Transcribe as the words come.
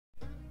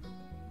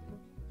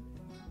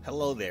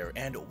Hello there,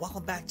 and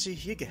welcome back to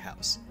Hugo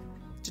House.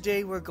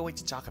 Today we're going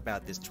to talk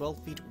about this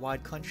 12 feet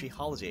wide country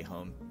holiday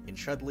home in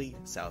Chudleigh,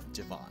 South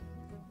Devon.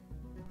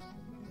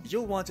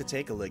 You'll want to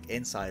take a look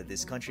inside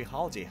this country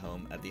holiday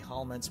home at the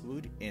Holmans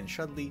Wood in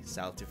Chudleigh,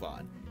 South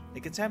Devon, a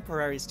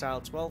contemporary style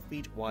 12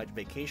 feet wide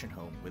vacation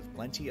home with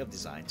plenty of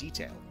design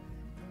detail.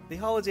 The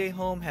holiday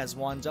home has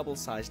one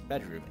double-sized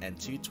bedroom and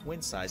two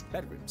twin-sized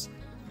bedrooms.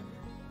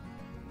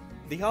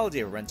 The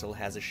holiday rental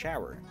has a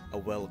shower, a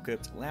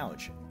well-equipped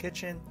lounge,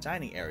 kitchen,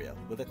 dining area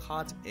with a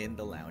cot in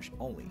the lounge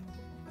only.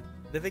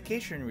 The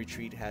vacation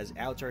retreat has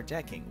outdoor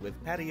decking with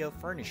patio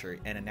furniture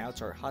and an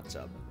outdoor hot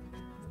tub.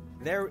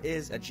 There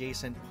is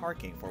adjacent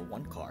parking for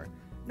one car,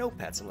 no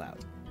pets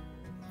allowed.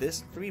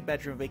 This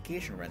 3-bedroom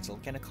vacation rental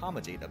can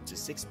accommodate up to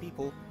 6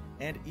 people,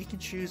 and you can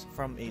choose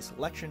from a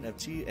selection of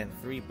 2 and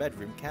 3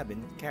 bedroom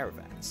cabin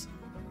caravans.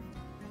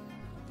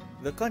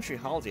 The country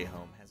holiday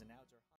home